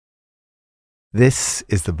This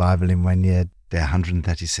is the Bible in 1 year, day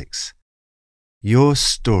 136. Your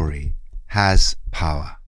story has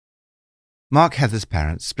power. Mark Heather's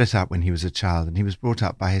parents split up when he was a child, and he was brought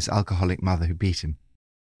up by his alcoholic mother who beat him.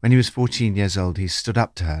 When he was 14 years old, he stood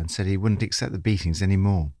up to her and said he wouldn't accept the beatings any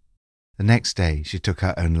more. The next day, she took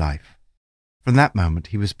her own life. From that moment,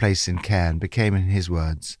 he was placed in care and became, in his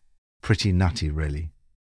words, pretty nutty, really.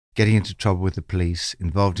 Getting into trouble with the police,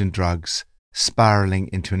 involved in drugs, spiralling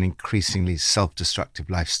into an increasingly self-destructive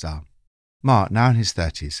lifestyle. Mark, now in his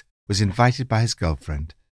 30s, was invited by his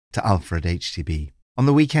girlfriend to Alfred HTB. On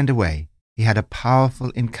the weekend away, he had a powerful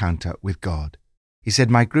encounter with God. He said,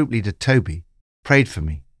 "My group leader, Toby, prayed for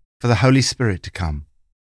me, for the Holy Spirit to come,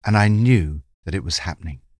 and I knew that it was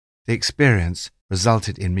happening. The experience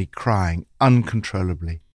resulted in me crying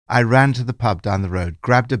uncontrollably. I ran to the pub down the road,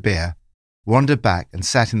 grabbed a beer, wandered back and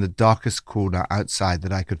sat in the darkest corner outside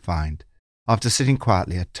that I could find. After sitting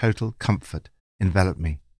quietly, a total comfort enveloped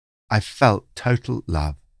me. I felt total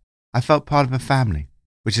love. I felt part of a family,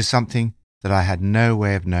 which is something that I had no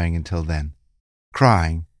way of knowing until then.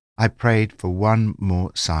 Crying, I prayed for one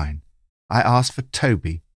more sign. I asked for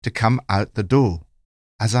Toby to come out the door.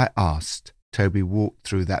 As I asked, Toby walked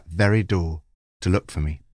through that very door to look for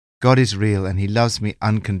me. God is real and he loves me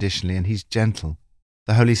unconditionally and he's gentle.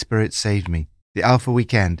 The Holy Spirit saved me. The Alpha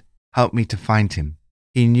Weekend helped me to find him.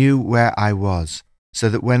 He knew where I was, so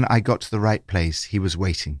that when I got to the right place, he was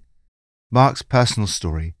waiting." Mark's personal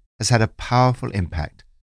story has had a powerful impact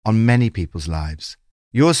on many people's lives.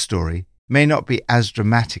 Your story may not be as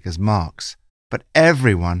dramatic as Mark's, but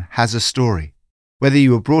everyone has a story. Whether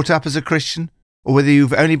you were brought up as a Christian or whether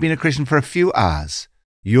you've only been a Christian for a few hours,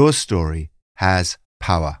 your story has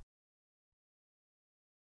power.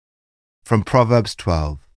 From Proverbs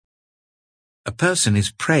 12. A person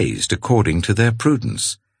is praised according to their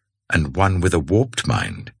prudence, and one with a warped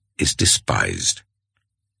mind is despised.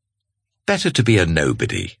 Better to be a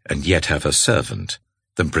nobody and yet have a servant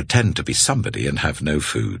than pretend to be somebody and have no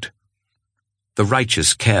food. The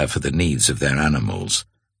righteous care for the needs of their animals,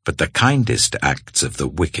 but the kindest acts of the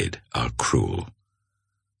wicked are cruel.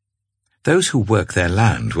 Those who work their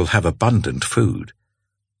land will have abundant food,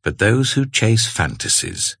 but those who chase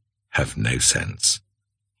fantasies have no sense.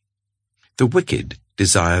 The wicked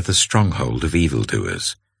desire the stronghold of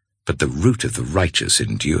evildoers, but the root of the righteous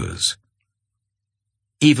endures.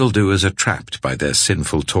 Evildoers are trapped by their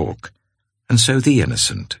sinful talk, and so the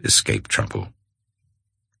innocent escape trouble.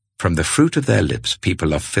 From the fruit of their lips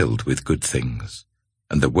people are filled with good things,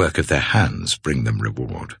 and the work of their hands bring them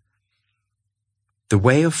reward. The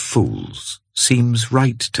way of fools seems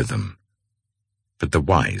right to them, but the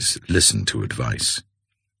wise listen to advice.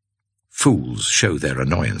 Fools show their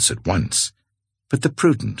annoyance at once, but the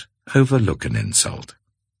prudent overlook an insult.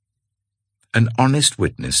 An honest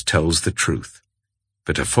witness tells the truth,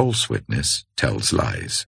 but a false witness tells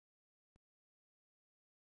lies.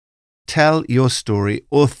 Tell your story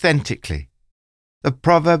authentically. The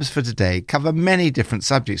Proverbs for today cover many different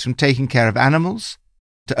subjects, from taking care of animals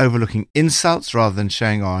to overlooking insults rather than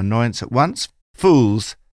showing our annoyance at once.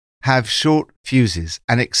 Fools have short fuses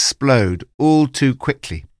and explode all too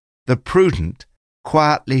quickly. The prudent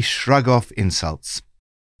quietly shrug off insults.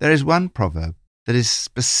 There is one proverb that is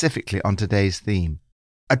specifically on today's theme.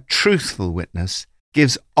 A truthful witness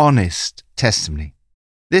gives honest testimony.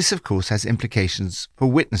 This, of course, has implications for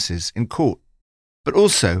witnesses in court. But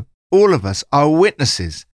also, all of us are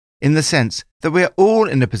witnesses in the sense that we are all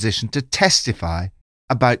in a position to testify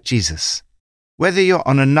about Jesus. Whether you're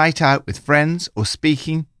on a night out with friends or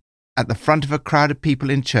speaking at the front of a crowd of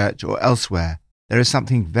people in church or elsewhere, there is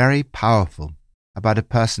something very powerful about a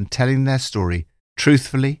person telling their story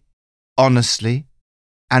truthfully, honestly,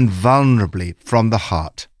 and vulnerably from the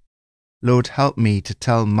heart. Lord, help me to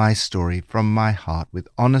tell my story from my heart with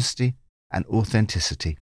honesty and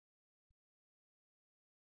authenticity.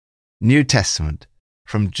 New Testament,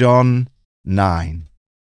 from John 9.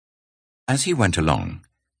 As he went along,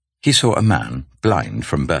 he saw a man blind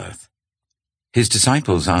from birth. His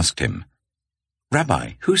disciples asked him,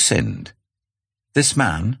 "Rabbi, who sinned, this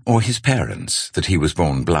man or his parents, that he was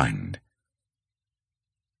born blind?"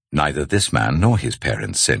 "Neither this man nor his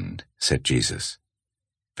parents sinned," said Jesus.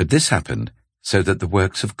 "But this happened so that the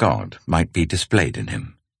works of God might be displayed in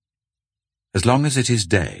him. As long as it is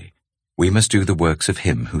day, we must do the works of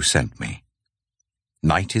him who sent me.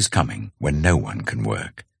 Night is coming when no one can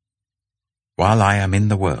work. While I am in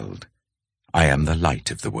the world, I am the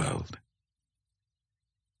light of the world."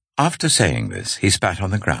 After saying this, he spat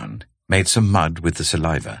on the ground, made some mud with the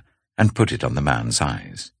saliva, and put it on the man's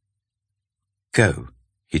eyes. "Go,"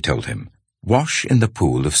 he told him, "wash in the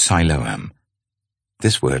pool of Siloam."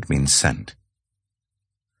 This word means sent.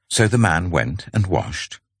 So the man went and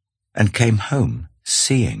washed, and came home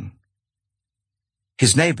seeing.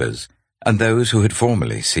 His neighbors, and those who had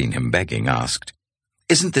formerly seen him begging, asked,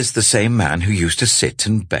 "Isn't this the same man who used to sit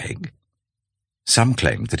and beg?" Some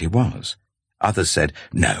claimed that he was. Others said,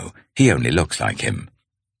 "No, he only looks like him."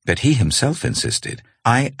 But he himself insisted,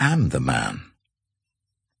 "I am the man."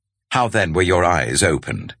 "How then were your eyes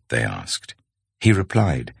opened?" they asked. He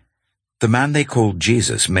replied, "The man they called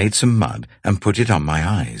Jesus made some mud and put it on my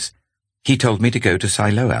eyes. He told me to go to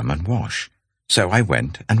Siloam and wash. So I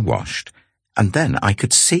went and washed, and then I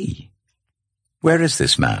could see." "Where is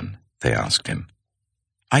this man?" they asked him.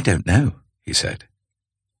 "I don't know," he said.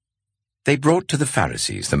 They brought to the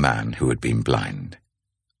Pharisees the man who had been blind.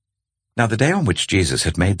 Now the day on which Jesus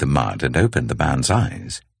had made the mud and opened the man's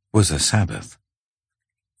eyes was a Sabbath.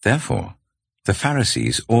 Therefore, the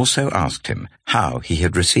Pharisees also asked him how he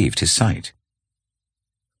had received his sight.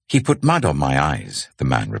 "He put mud on my eyes," the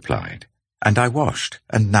man replied, "and I washed,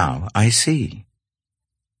 and now I see."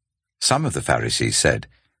 Some of the Pharisees said,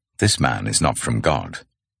 "This man is not from God,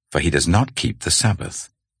 for he does not keep the Sabbath."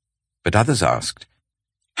 But others asked,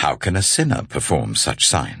 "How can a sinner perform such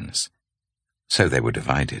signs?" So they were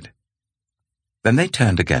divided. Then they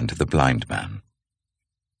turned again to the blind man.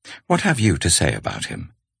 "What have you to say about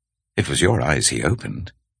him? It was your eyes he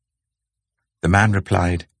opened." The man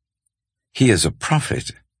replied, "He is a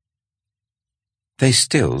prophet." They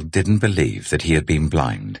still didn't believe that he had been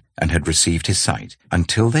blind and had received his sight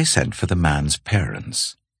until they sent for the man's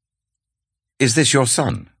parents. "Is this your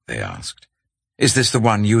son?" they asked. "Is this the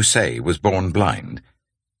one you say was born blind?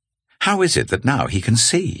 How is it that now he can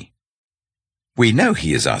see?" "We know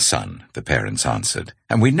he is our son," the parents answered,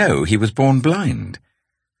 "and we know he was born blind.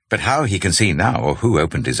 But how he can see now or who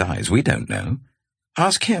opened his eyes, we don't know.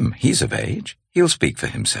 Ask him, he's of age. He'll speak for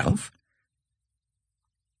himself."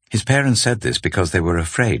 His parents said this because they were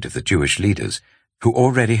afraid of the Jewish leaders, who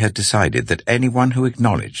already had decided that anyone who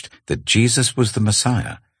acknowledged that Jesus was the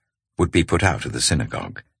Messiah would be put out of the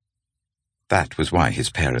synagogue. That was why his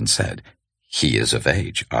parents said, "He is of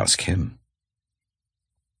age, ask him."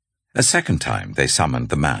 A second time they summoned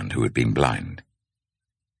the man who had been blind.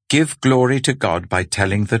 "Give glory to God by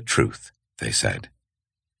telling the truth," they said.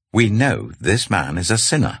 "We know this man is a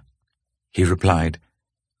sinner." He replied,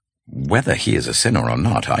 "Whether he is a sinner or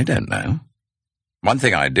not, I don't know. One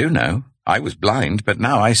thing I do know, I was blind, but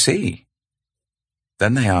now I see."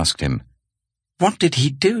 Then they asked him, "What did he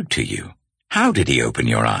do to you? How did he open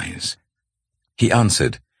your eyes?" He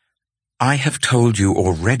answered, "I have told you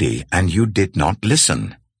already, and you did not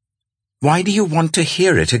listen. Why do you want to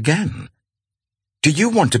hear it again? Do you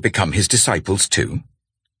want to become his disciples too?"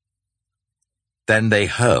 Then they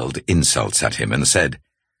hurled insults at him and said,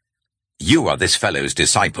 "You are this fellow's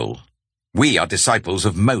disciple. We are disciples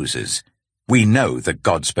of Moses. We know that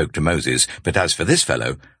God spoke to Moses, but as for this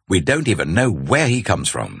fellow, we don't even know where he comes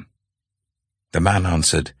from." The man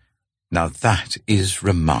answered, "Now that is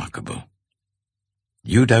remarkable.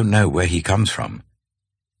 You don't know where he comes from,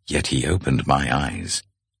 yet he opened my eyes.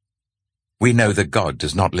 We know that God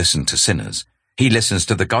does not listen to sinners. He listens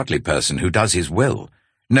to the godly person who does his will.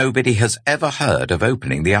 Nobody has ever heard of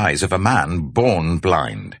opening the eyes of a man born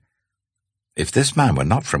blind. If this man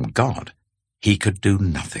were not from God, he could do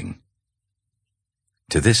nothing."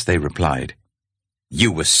 To this they replied,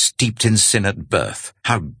 "You were steeped in sin at birth.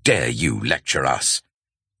 How dare you lecture us?"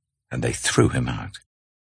 And they threw him out.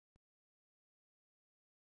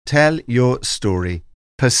 Tell your story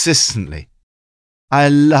persistently. I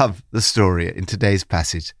love the story in today's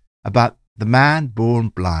passage about the man born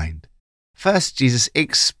blind. First, Jesus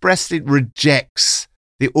expressly rejects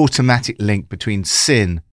the automatic link between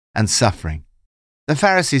sin and suffering. The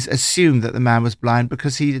Pharisees assumed that the man was blind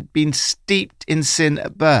because he had been steeped in sin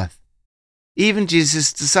at birth. Even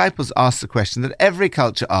Jesus' disciples asked the question that every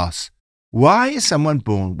culture asks: why is someone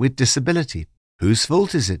born with disability? Whose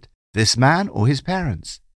fault is it, this man or his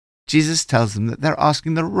parents? Jesus tells them that they're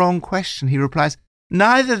asking the wrong question. He replies,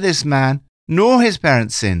 "Neither this man nor his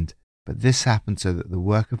parents sinned, but this happened so that the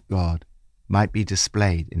work of God might be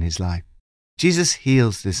displayed in his life." Jesus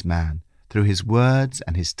heals this man through his words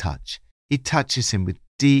and his touch. He touches him with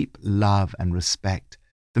deep love and respect.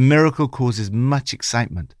 The miracle causes much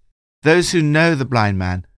excitement. Those who know the blind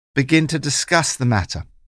man begin to discuss the matter.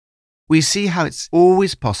 We see how it's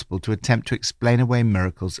always possible to attempt to explain away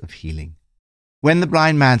miracles of healing. When the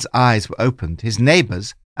blind man's eyes were opened, his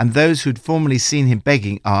neighbors and those who'd formerly seen him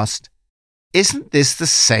begging asked, "Isn't this the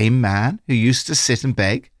same man who used to sit and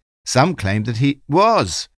beg?" Some claimed that he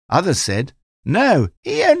was. Others said, "No,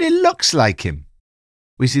 he only looks like him."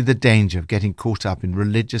 We see the danger of getting caught up in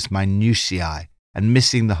religious minutiae and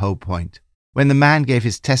missing the whole point. When the man gave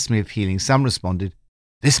his testimony of healing, some responded,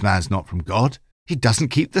 "This man's not from God. He doesn't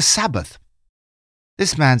keep the Sabbath."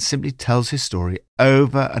 This man simply tells his story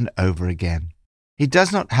over and over again. He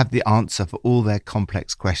does not have the answer for all their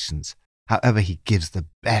complex questions. However, he gives the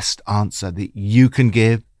best answer that you can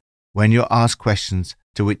give when you're asked questions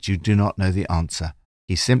to which you do not know the answer.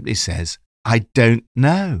 He simply says, "I don't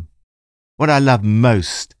know." What I love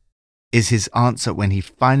most is his answer when he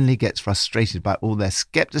finally gets frustrated by all their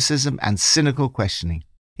skepticism and cynical questioning.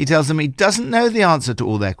 He tells them he doesn't know the answer to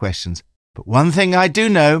all their questions, but one thing I do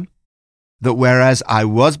know, that whereas I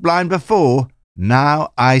was blind before,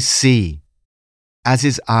 now I see. As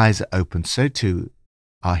his eyes are opened, so too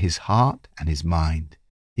are his heart and his mind.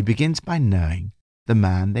 He begins by knowing the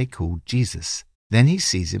man they call Jesus. Then he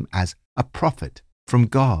sees him as a prophet from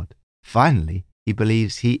God. Finally, he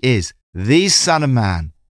believes he is the Son of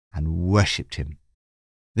Man and worshipped him.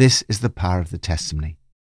 This is the power of the testimony.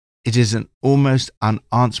 It is an almost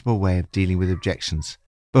unanswerable way of dealing with objections.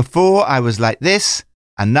 Before I was like this,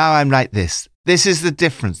 and now I'm like this. This is the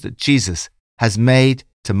difference that Jesus has made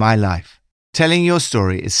to my life. Telling your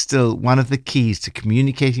story is still one of the keys to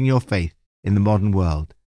communicating your faith in the modern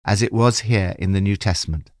world, as it was here in the New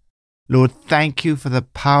Testament. Lord, thank you for the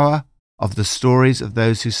power of the stories of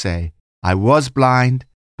those who say, "I was blind,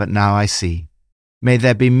 but now I see." May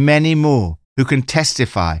there be many more who can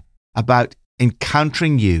testify about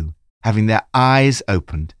encountering you, having their eyes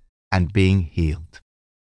opened and being healed.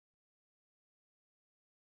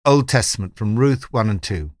 Old Testament from Ruth 1 and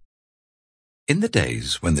 2. In the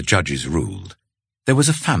days when the judges ruled, there was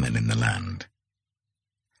a famine in the land.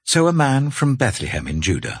 So a man from Bethlehem in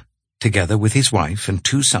Judah, together with his wife and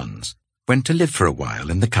 2 sons, went to live for a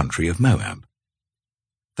while in the country of Moab.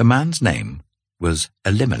 The man's name was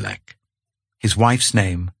Elimelech. His wife's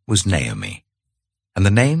name was Naomi, and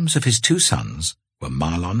the names of his 2 sons were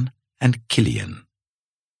Mahlon and Chilion.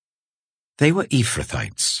 They were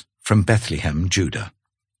Ephrathites from Bethlehem, Judah,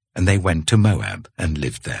 and they went to Moab and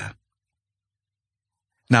lived there.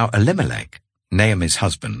 Now Elimelech, Naomi's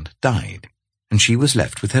husband, died, and she was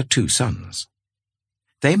left with her 2 sons.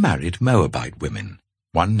 They married Moabite women,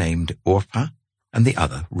 one named Orpah and the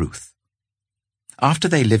other Ruth. After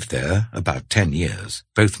they lived there about 10 years,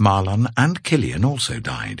 both Mahlon and Chilion also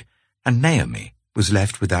died, and Naomi was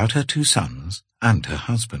left without her 2 sons and her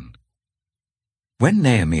husband. When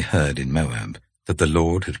Naomi heard in Moab that the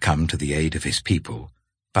Lord had come to the aid of his people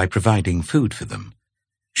by providing food for them,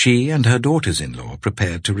 she and her daughters-in-law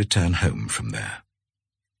prepared to return home from there.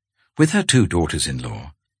 With her 2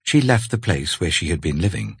 daughters-in-law, she left the place where she had been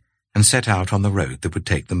living and set out on the road that would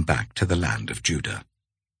take them back to the land of Judah.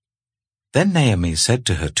 Then Naomi said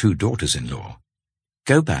to her 2 daughters-in-law,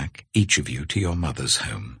 "Go back, each of you, to your mother's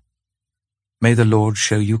home. May the Lord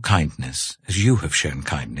show you kindness as you have shown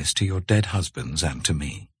kindness to your dead husbands and to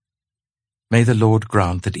me. May the Lord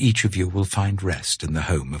grant that each of you will find rest in the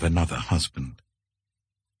home of another husband."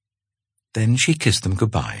 Then she kissed them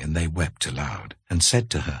goodbye, and they wept aloud, and said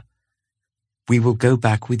to her, "We will go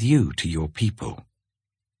back with you to your people."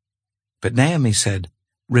 But Naomi said,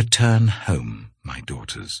 "Return home, my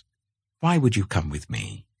daughters. Why would you come with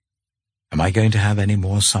me? Am I going to have any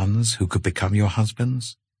more sons who could become your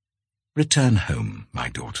husbands? Return home, my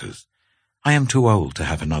daughters. I am too old to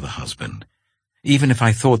have another husband. Even if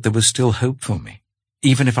I thought there was still hope for me,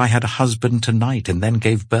 even if I had a husband tonight and then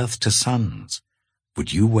gave birth to sons,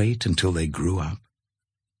 would you wait until they grew up?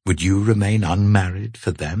 Would you remain unmarried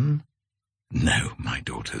for them? No, my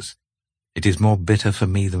daughters. It is more bitter for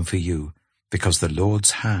me than for you, because the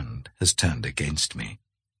Lord's hand has turned against me."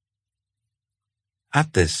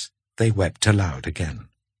 At this they wept aloud again.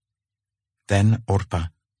 Then Orpah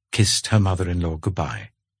kissed her mother-in-law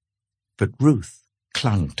goodbye, but Ruth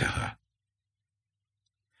clung to her.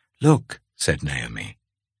 "Look," said Naomi,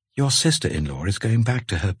 "your sister-in-law is going back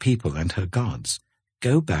to her people and her gods.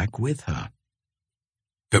 Go back with her."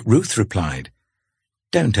 But Ruth replied,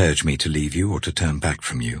 "Don't urge me to leave you or to turn back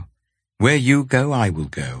from you. Where you go, I will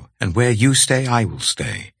go, and where you stay, I will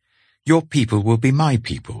stay. Your people will be my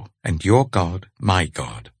people, and your God, my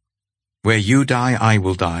God. Where you die, I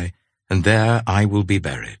will die, and there I will be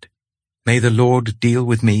buried. May the Lord deal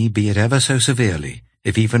with me, be it ever so severely,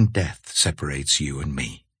 if even death separates you and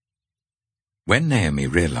me." When Naomi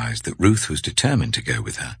realized that Ruth was determined to go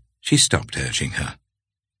with her, she stopped urging her.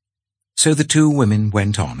 So the 2 women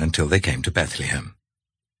went on until they came to Bethlehem.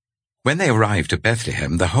 When they arrived at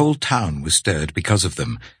Bethlehem, the whole town was stirred because of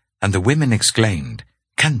them, and the women exclaimed,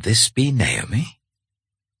 "Can this be Naomi?"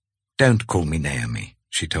 "Don't call me Naomi,"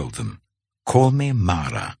 she told them. "Call me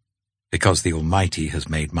Mara, because the Almighty has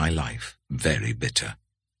made my life very bitter.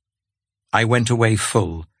 I went away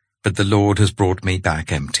full, but the Lord has brought me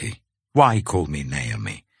back empty. Why call me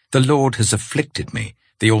Naomi? The Lord has afflicted me.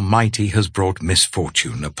 The Almighty has brought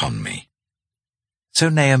misfortune upon me." So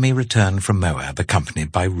Naomi returned from Moab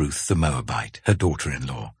accompanied by Ruth the Moabite, her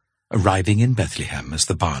daughter-in-law, arriving in Bethlehem as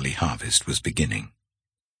the barley harvest was beginning.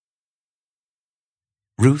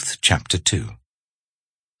 Ruth chapter 2.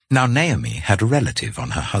 Now Naomi had a relative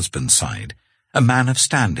on her husband's side, a man of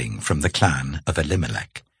standing from the clan of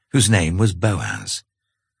Elimelech, whose name was Boaz.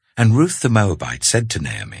 And Ruth the Moabite said to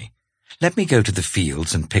Naomi, "Let me go to the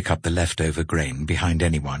fields and pick up the leftover grain behind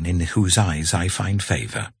anyone in whose eyes I find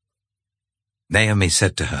favor." Naomi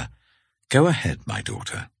said to her, "Go ahead, my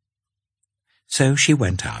daughter." So she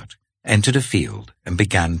went out, entered a field, and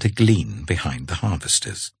began to glean behind the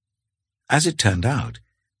harvesters. As it turned out,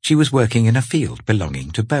 she was working in a field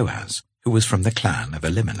belonging to Boaz, who was from the clan of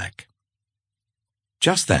Elimelech.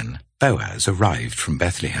 Just then Boaz arrived from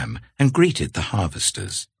Bethlehem and greeted the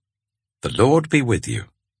harvesters. "The Lord be with you."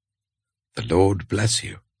 "The Lord bless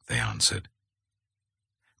you," they answered.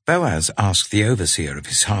 Boaz asked the overseer of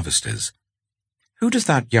his harvesters, "Who does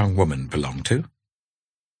that young woman belong to?"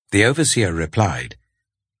 The overseer replied,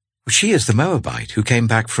 "She is the Moabite who came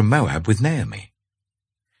back from Moab with Naomi.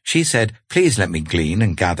 She said, 'Please let me glean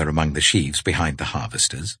and gather among the sheaves behind the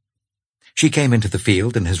harvesters.' She came into the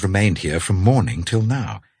field and has remained here from morning till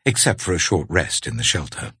now, except for a short rest in the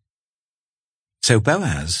shelter." So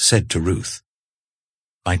Boaz said to Ruth,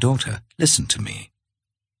 "My daughter, listen to me.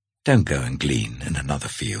 Don't go and glean in another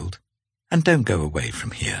field, and don't go away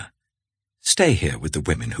from here. Stay here with the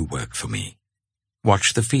women who work for me.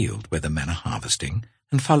 Watch the field where the men are harvesting,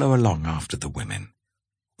 and follow along after the women.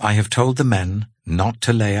 I have told the men not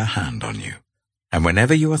to lay a hand on you, and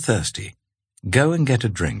whenever you are thirsty, go and get a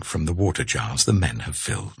drink from the water jars the men have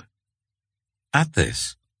filled." At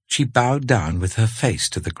this, she bowed down with her face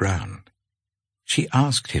to the ground. She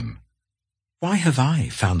asked him, "Why have I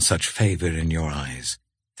found such favor in your eyes,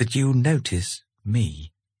 that you notice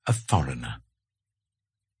me, a foreigner?"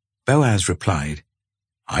 Boaz replied,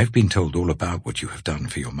 "I've been told all about what you have done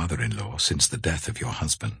for your mother-in-law since the death of your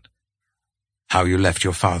husband. How you left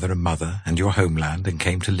your father and mother and your homeland and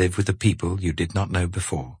came to live with a people you did not know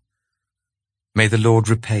before. May the Lord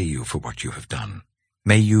repay you for what you have done.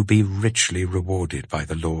 May you be richly rewarded by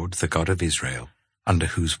the Lord, the God of Israel, under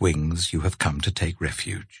whose wings you have come to take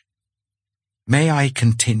refuge. May I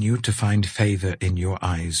continue to find favor in your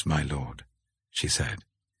eyes, my Lord," she said.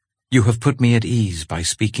 "You have put me at ease by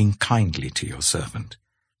speaking kindly to your servant,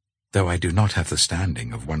 though I do not have the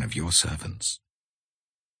standing of one of your servants."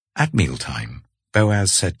 At mealtime,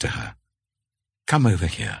 Boaz said to her, "Come over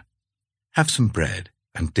here, have some bread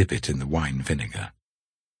and dip it in the wine vinegar."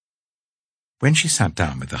 When she sat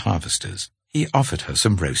down with the harvesters, he offered her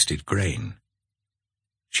some roasted grain.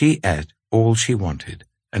 She ate all she wanted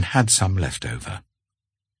and had some left over.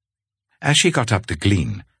 As she got up to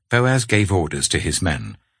glean, Boaz gave orders to his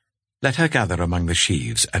men, "Let her gather among the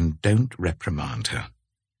sheaves and don't reprimand her.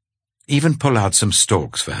 Even pull out some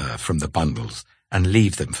stalks for her from the bundles and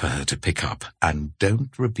leave them for her to pick up, and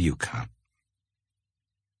don't rebuke her."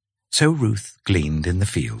 So Ruth gleaned in the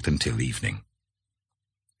field until evening.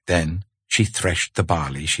 Then she threshed the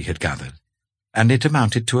barley she had gathered, and it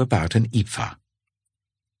amounted to about an ephah.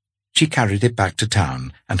 She carried it back to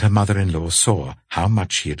town, and her mother-in-law saw how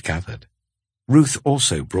much she had gathered. Ruth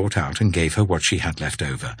also brought out and gave her what she had left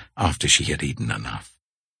over after she had eaten enough.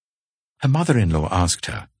 Her mother-in-law asked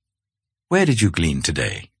her, "Where did you glean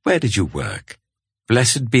today? Where did you work?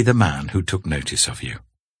 Blessed be the man who took notice of you."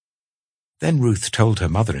 Then Ruth told her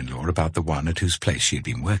mother-in-law about the one at whose place she had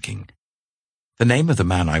been working. "The name of the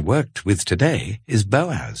man I worked with today is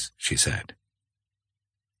Boaz," she said.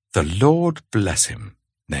 "The Lord bless him,"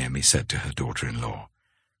 Naomi said to her daughter-in-law.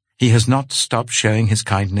 "He has not stopped showing his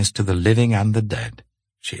kindness to the living and the dead."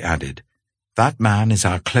 She added, "That man is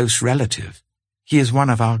our close relative. He is one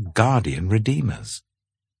of our guardian redeemers."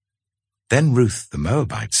 Then Ruth the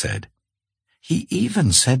Moabite said, "He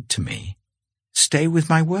even said to me, 'Stay with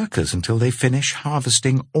my workers until they finish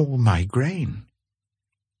harvesting all my grain.'"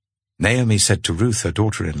 Naomi said to Ruth, her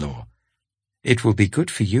daughter-in-law, "It will be good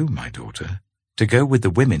for you, my daughter, to go with the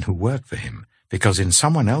women who work for him, because in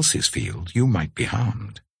someone else's field you might be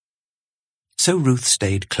harmed." So Ruth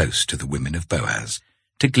stayed close to the women of Boaz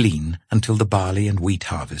to glean until the barley and wheat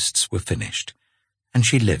harvests were finished, and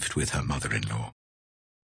she lived with her mother-in-law.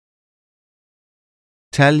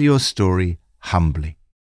 Tell your story humbly.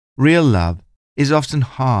 Real love is often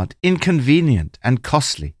hard, inconvenient, and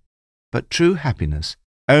costly, but true happiness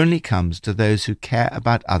only comes to those who care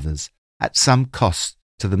about others at some cost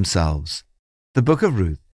to themselves. The book of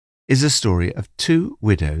Ruth is a story of two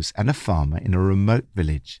widows and a farmer in a remote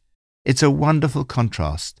village It's a wonderful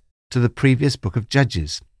contrast to the previous book of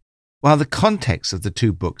Judges. While the context of the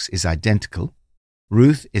two books is identical,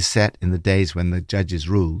 Ruth is set in the days when the judges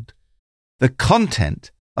ruled, the content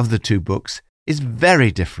of the two books is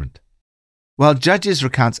very different. While Judges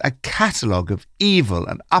recounts a catalogue of evil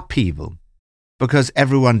and upheaval because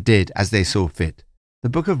everyone did as they saw fit, the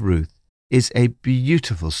book of Ruth is a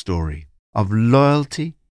beautiful story of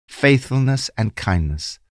loyalty, faithfulness, and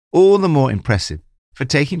kindness, all the more impressive for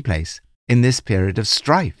taking place in this period of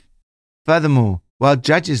strife. Furthermore, while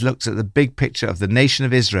Judges looks at the big picture of the nation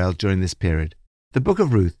of Israel during this period, the book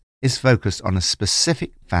of Ruth is focused on a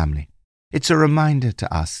specific family. It's a reminder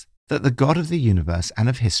to us that the God of the universe and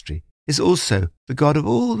of history is also the God of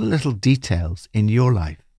all the little details in your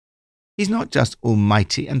life. He's not just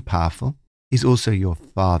almighty and powerful, he's also your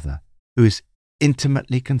Father, who is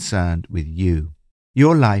intimately concerned with you.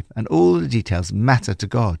 Your life and all the details matter to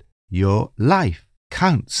God. Your life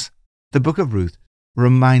counts. The book of Ruth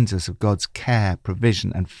reminds us of God's care,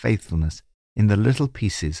 provision, and faithfulness in the little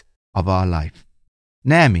pieces of our life.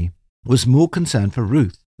 Naomi was more concerned for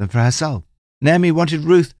Ruth than for herself. Naomi wanted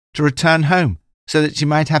Ruth to return home so that she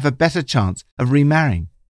might have a better chance of remarrying.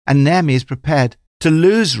 And Naomi is prepared to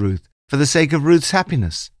lose Ruth for the sake of Ruth's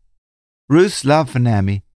happiness. Ruth's love for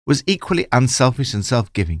Naomi was equally unselfish and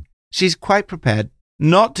self-giving. She's quite prepared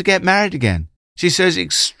not to get married again. She shows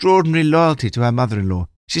extraordinary loyalty to her mother-in-law.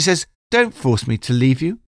 She says, "Don't force me to leave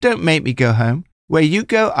you. Don't make me go home. Where you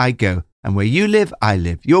go, I go. And where you live, I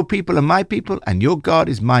live. Your people are my people, and your God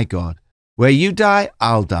is my God. Where you die,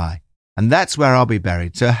 I'll die. And that's where I'll be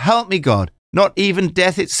buried. So help me God, not even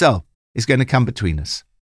death itself is going to come between us."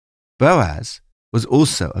 Boaz was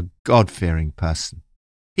also a God-fearing person.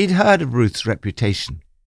 He'd heard of Ruth's reputation.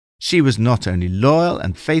 She was not only loyal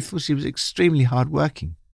and faithful, she was extremely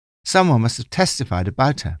hard-working. Someone must have testified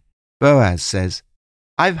about her. Boaz says,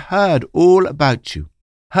 "I've heard all about you,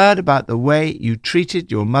 heard about the way you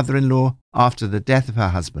treated your mother-in-law after the death of her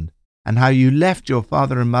husband, and how you left your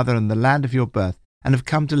father and mother in the land of your birth and have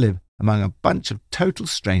come to live among a bunch of total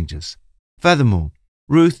strangers." Furthermore,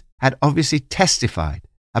 Ruth had obviously testified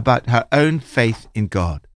about her own faith in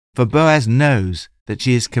God, for Boaz knows that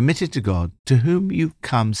she is committed to God, to whom you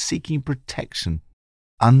come seeking protection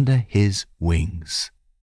under his wings.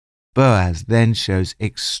 Boaz then shows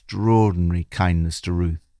extraordinary kindness to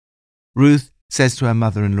Ruth. Ruth says to her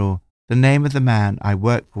mother-in-law, "The name of the man I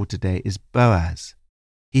work for today is Boaz."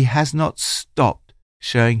 He has not stopped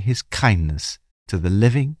showing his kindness to the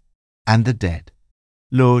living and the dead.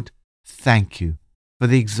 Lord, thank you for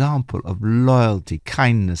the example of loyalty,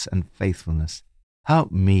 kindness, and faithfulness.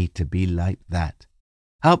 Help me to be like that.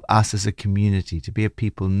 Help us as a community to be a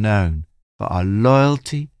people known for our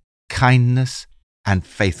loyalty, kindness, and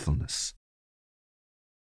faithfulness.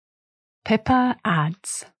 Pippa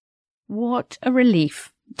adds, "What a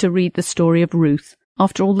relief to read the story of Ruth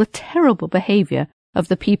after all the terrible behaviour of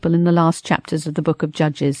the people in the last chapters of the book of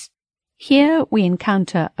Judges. Here we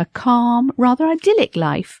encounter a calm, rather idyllic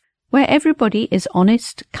life where everybody is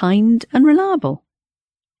honest, kind, and reliable.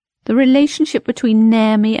 The relationship between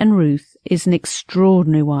Naomi and Ruth is an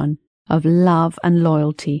extraordinary one of love and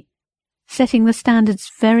loyalty, setting the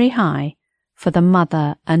standards very high for the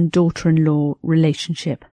mother and daughter-in-law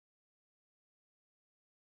relationship.